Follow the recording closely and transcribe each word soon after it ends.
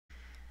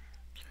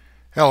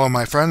Hello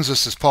my friends,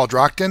 this is Paul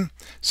Drockton,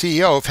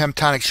 CEO of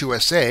Hemptonics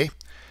USA,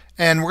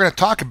 and we're going to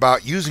talk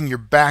about using your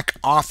back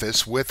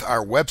office with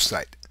our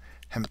website,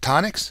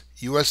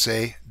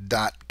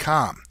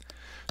 hemptonicsusa.com.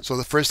 So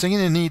the first thing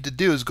you need to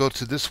do is go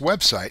to this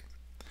website,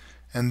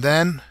 and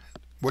then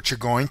what you're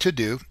going to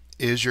do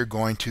is you're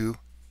going to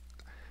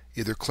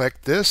either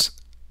click this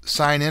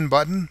sign in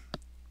button,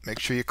 make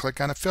sure you click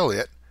on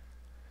affiliate,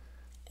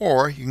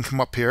 or you can come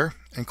up here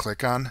and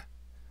click on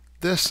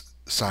this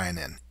sign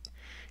in.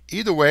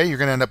 Either way, you're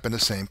going to end up in the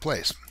same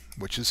place,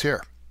 which is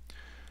here.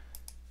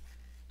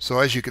 So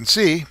as you can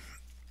see,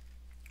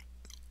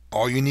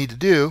 all you need to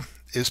do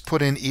is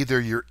put in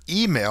either your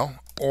email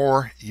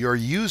or your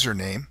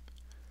username,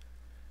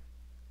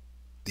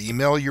 the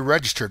email you're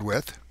registered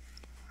with,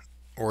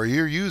 or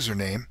your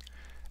username,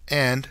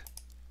 and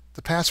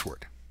the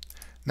password.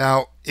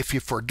 Now, if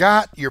you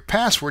forgot your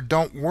password,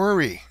 don't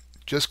worry.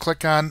 Just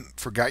click on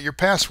Forgot Your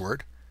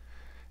Password,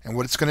 and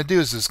what it's going to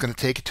do is it's going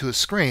to take you to a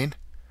screen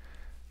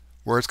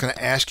where it's going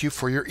to ask you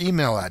for your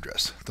email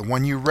address, the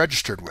one you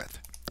registered with.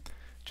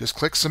 Just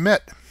click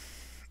Submit,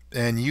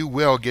 and you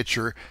will get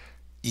your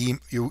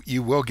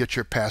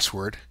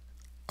password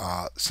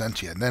sent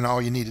to you. And then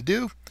all you need to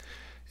do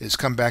is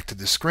come back to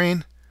the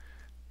screen,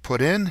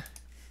 put in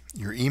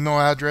your email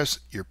address,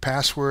 your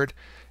password,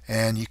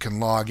 and you can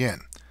log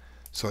in.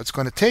 So it's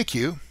going to take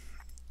you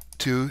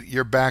to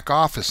your back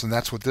office, and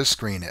that's what this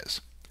screen is.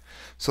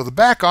 So the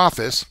back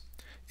office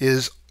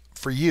is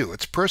for you.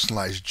 It's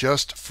personalized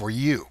just for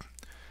you.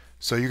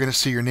 So you're going to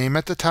see your name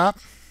at the top,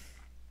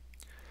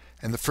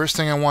 and the first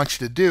thing I want you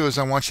to do is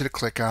I want you to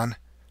click on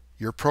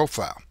your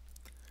profile.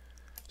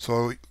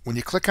 So when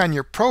you click on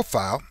your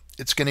profile,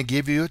 it's going to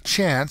give you a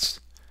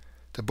chance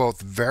to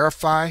both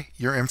verify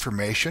your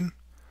information,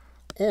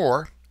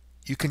 or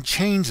you can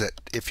change it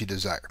if you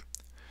desire.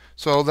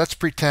 So let's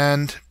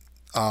pretend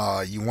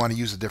you want to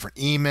use a different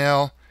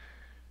email,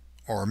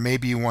 or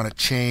maybe you want to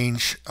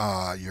change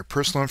your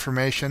personal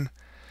information.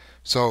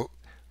 So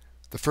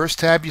the first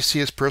tab you see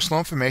is personal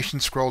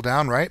information. Scroll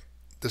down, right?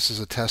 This is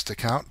a test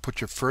account.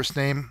 Put your first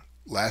name,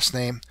 last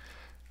name,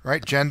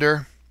 right?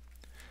 Gender.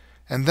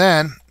 And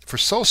then for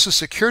Social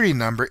Security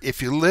number,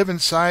 if you live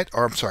inside,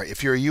 or I'm sorry,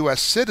 if you're a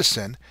U.S.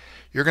 citizen,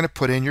 you're going to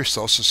put in your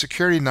Social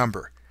Security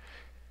number.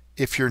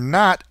 If you're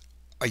not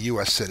a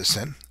U.S.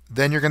 citizen,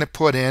 then you're going to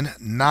put in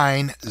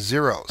 9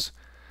 zeros.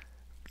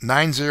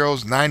 9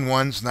 zeros, 9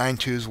 ones, 9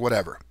 twos,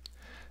 whatever.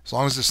 As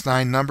long as it's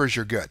 9 numbers,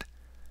 you're good.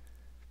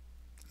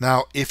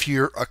 Now, if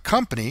you're a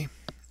company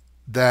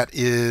that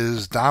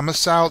is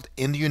domiciled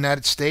in the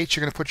United States,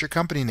 you're going to put your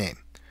company name.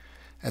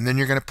 And then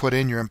you're going to put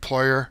in your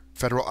employer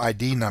federal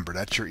ID number.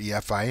 That's your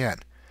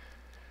EFIN.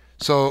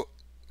 So,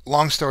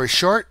 long story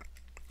short,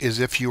 is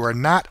if you are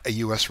not a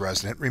U.S.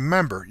 resident,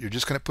 remember, you're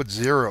just going to put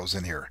zeros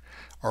in here,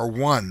 or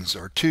ones,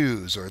 or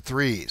twos, or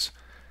threes.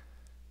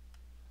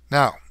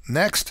 Now,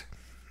 next,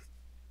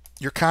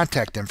 your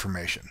contact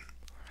information.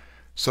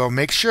 So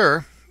make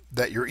sure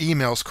that your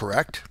email is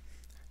correct.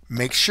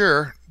 Make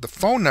sure the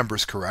phone number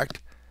is correct.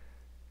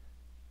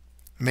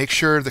 Make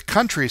sure the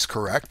country is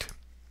correct.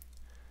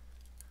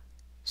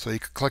 So you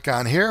can click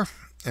on here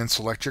and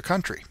select your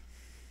country.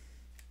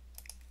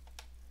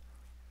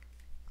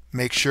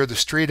 Make sure the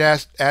street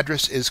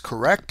address is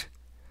correct.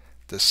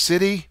 The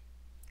city,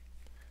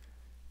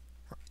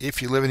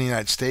 if you live in the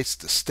United States,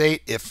 the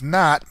state. If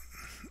not,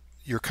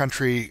 your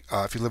country,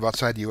 if you live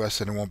outside the U.S.,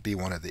 then it won't be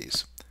one of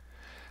these.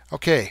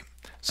 Okay.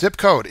 Zip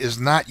code is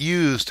not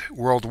used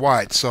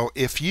worldwide. So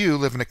if you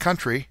live in a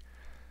country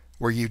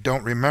where you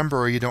don't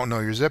remember or you don't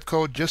know your zip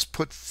code, just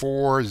put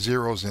 4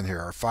 zeros in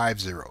here, or 5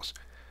 zeros,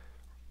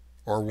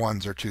 or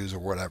ones or twos or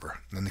whatever.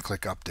 And then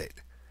click Update.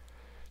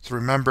 So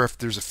remember, if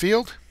there's a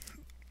field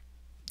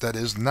that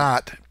is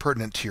not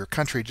pertinent to your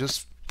country,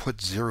 just put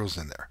zeros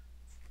in there.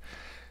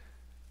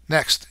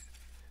 Next,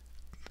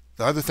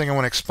 the other thing I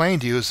want to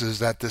explain to you is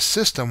that the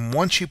system,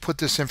 once you put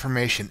this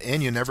information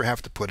in, you never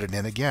have to put it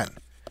in again.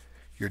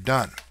 You're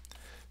done.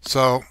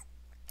 So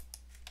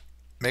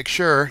make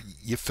sure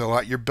you fill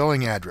out your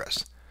billing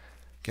address.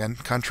 Again,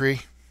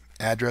 country,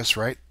 address,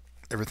 right?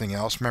 Everything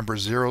else. Remember,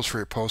 zeros for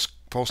your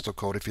postal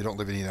code if you don't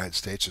live in the United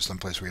States or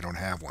someplace where you don't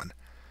have one.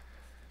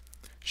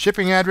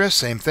 Shipping address,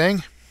 same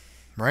thing,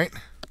 right?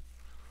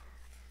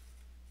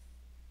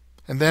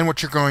 And then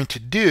what you're going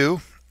to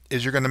do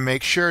is you're going to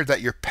make sure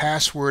that your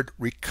password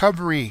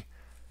recovery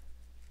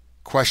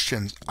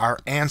questions are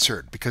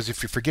answered, because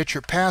if you forget your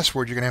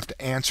password, you're going to have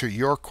to answer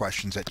your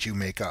questions that you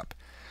make up.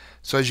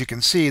 So as you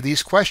can see,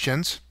 these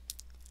questions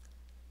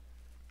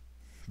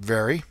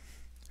vary.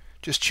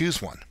 Just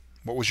choose one.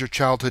 What was your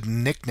childhood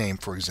nickname,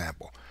 for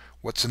example?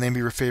 What's the name of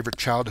your favorite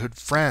childhood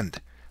friend?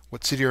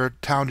 What city or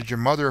town did your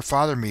mother or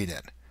father meet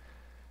in?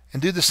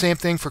 And do the same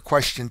thing for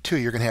question 2.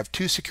 You're going to have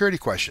 2 security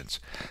questions.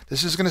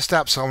 This is going to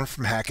stop someone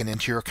from hacking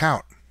into your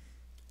account.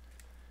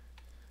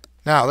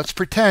 Now, let's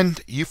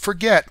pretend you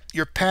forget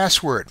your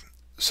password.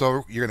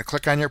 So you're going to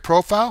click on your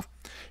profile.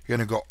 You're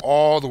going to go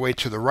all the way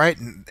to the right,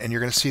 and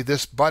you're going to see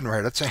this button right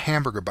here. That's a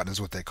hamburger button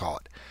is what they call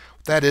it.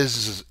 What that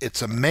is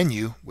it's a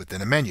menu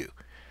within a menu.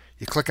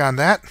 You click on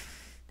that,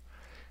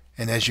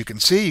 And as you can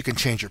see, you can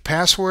change your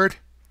password.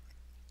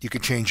 You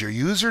can change your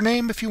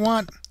username if you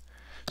want.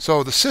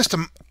 So the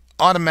system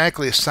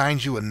automatically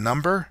assigns you a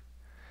number.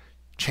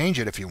 Change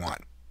it if you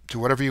want to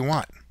whatever you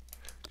want.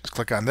 Just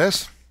click on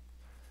this.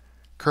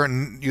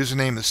 Current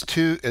username is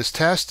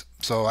test,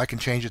 so I can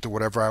change it to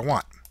whatever I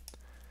want.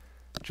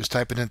 Just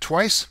type it in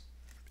twice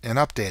and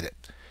update it.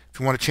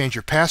 If you want to change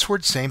your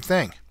password, same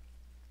thing.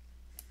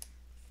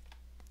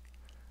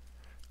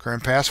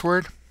 Current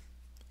password,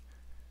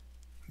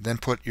 then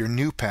put your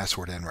new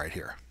password in right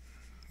here,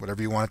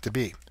 whatever you want it to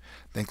be.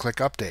 Then click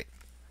update.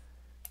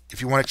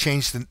 If you want to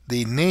change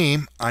the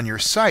name on your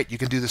site, you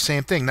can do the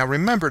same thing. Now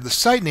remember, the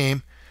site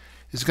name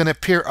is going to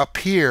appear up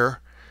here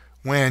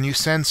when you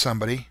send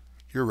somebody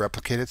your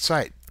replicated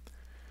site.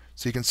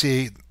 So you can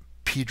see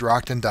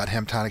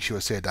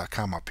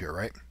pdrockton.hemptonicsusa.com up here,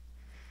 right?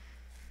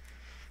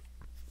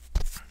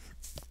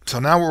 So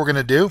now what we're going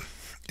to do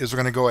is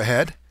we're going to go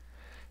ahead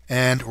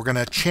and we're going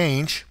to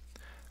change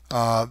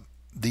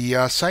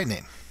the site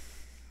name,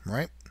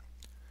 right?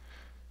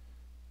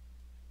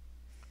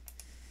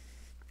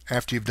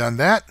 After you've done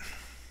that,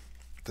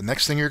 the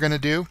next thing you're going to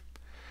do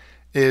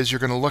is you're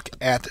going to look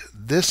at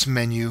this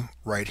menu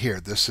right here.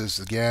 This is,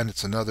 again,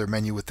 it's another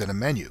menu within a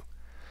menu.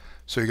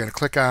 So you're going to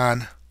click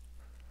on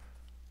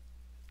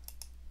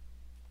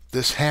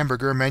this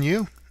hamburger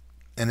menu,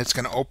 and it's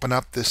going to open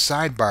up this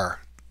sidebar.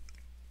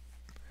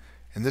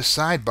 And this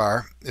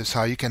sidebar is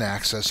how you can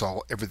access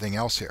everything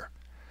else here.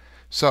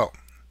 So,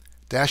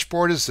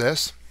 dashboard is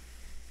this.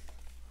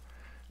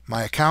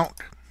 My account.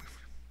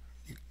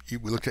 We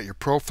looked at your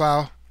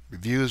profile,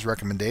 reviews,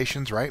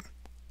 recommendations, right?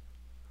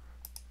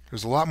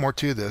 There's a lot more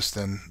to this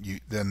than we're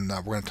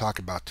going to talk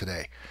about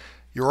today.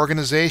 Your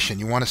organization.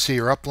 You want to see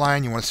your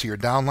upline. You want to see your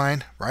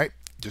downline, right?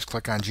 Just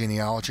click on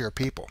genealogy or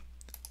people.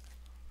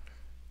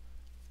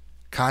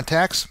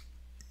 Contacts.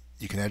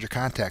 You can add your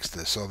contacts to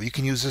this. So you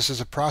can use this as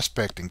a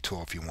prospecting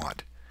tool if you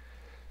want.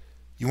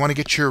 You want to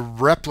get your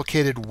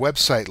replicated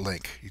website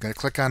link. You're going to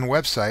click on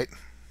website.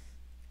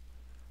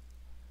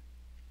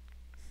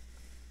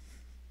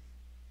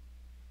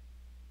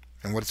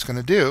 And what it's going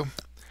to do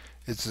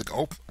is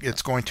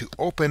it's going to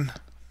open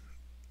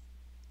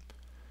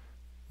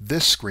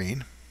this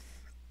screen.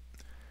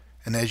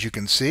 And as you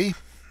can see,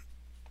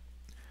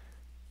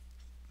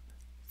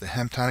 the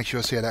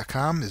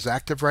Hemptonicsusa.com is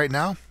active right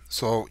now.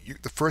 So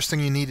the first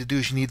thing you need to do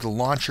is you need to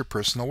launch your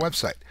personal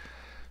website.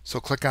 So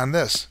click on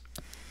this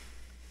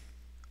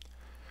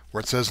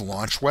where it says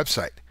launch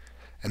website.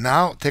 And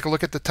now take a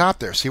look at the top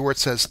there. See where it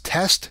says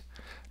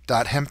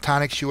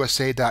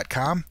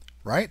test.hemptonicsusa.com,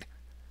 right?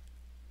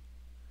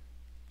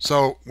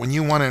 So when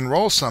you want to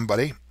enroll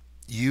somebody,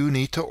 you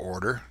need to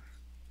order,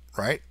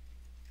 right?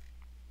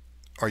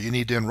 Or you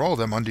need to enroll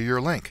them under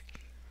your link.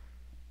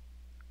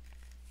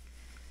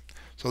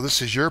 So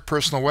this is your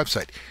personal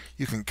website.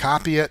 You can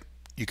copy it,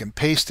 you can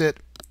paste it,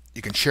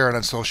 you can share it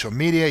on social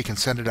media, you can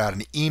send it out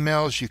in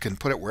emails, you can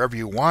put it wherever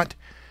you want,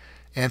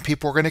 and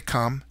people are going to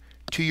come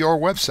to your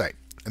website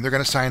and they're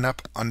going to sign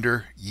up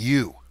under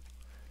you.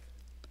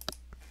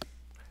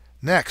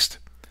 Next,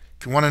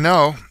 if you want to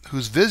know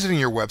who's visiting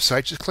your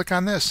website, just click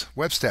on this,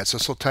 web stats.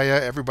 This will tell you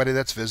everybody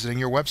that's visiting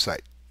your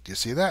website. Do you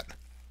see that?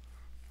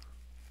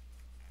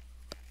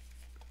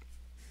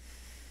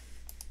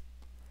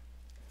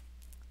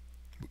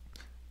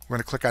 We're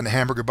going to click on the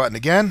hamburger button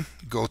again,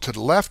 go to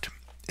the left,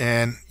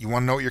 and you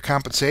want to know what your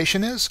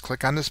compensation is?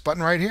 Click on this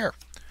button right here.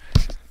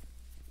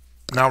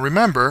 Now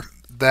remember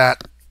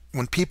that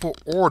when people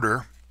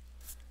order,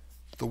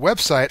 the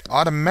website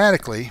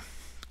automatically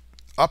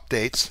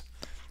updates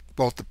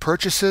both the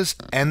purchases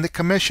and the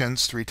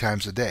commissions 3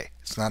 times a day.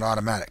 It's not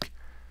automatic.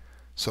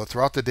 So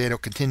throughout the day, it'll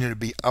continue to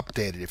be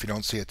updated. If you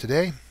don't see it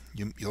today,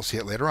 you'll see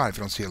it later on. If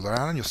you don't see it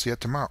later on, you'll see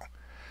it tomorrow.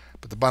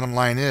 But the bottom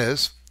line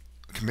is,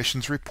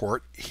 commissions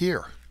report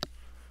here.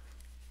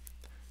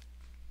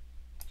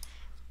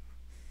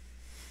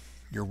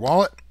 Your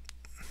wallet,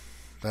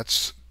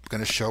 that's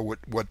going to show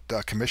what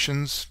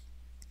commissions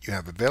you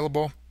have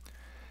available.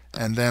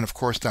 And then, of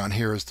course, down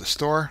here is the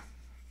store,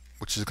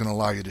 which is going to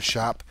allow you to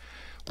shop,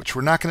 which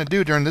we're not going to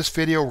do during this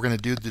video. We're going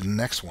to do the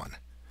next one.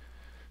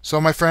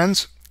 So, my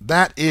friends,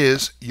 that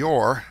is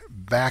your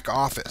back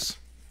office.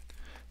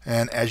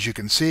 And as you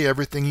can see,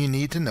 everything you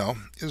need to know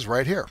is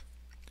right here.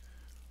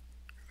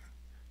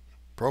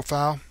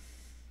 Profile,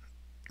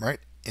 right?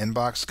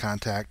 Inbox,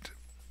 contact,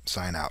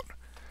 sign out.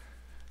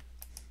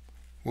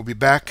 We'll be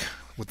back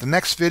with the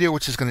next video,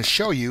 which is going to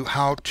show you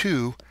how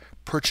to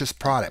purchase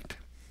product.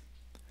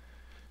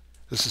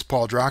 This is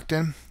Paul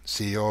Drockton,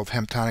 CEO of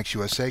Hemptonics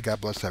USA. God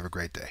bless. Have a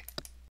great day.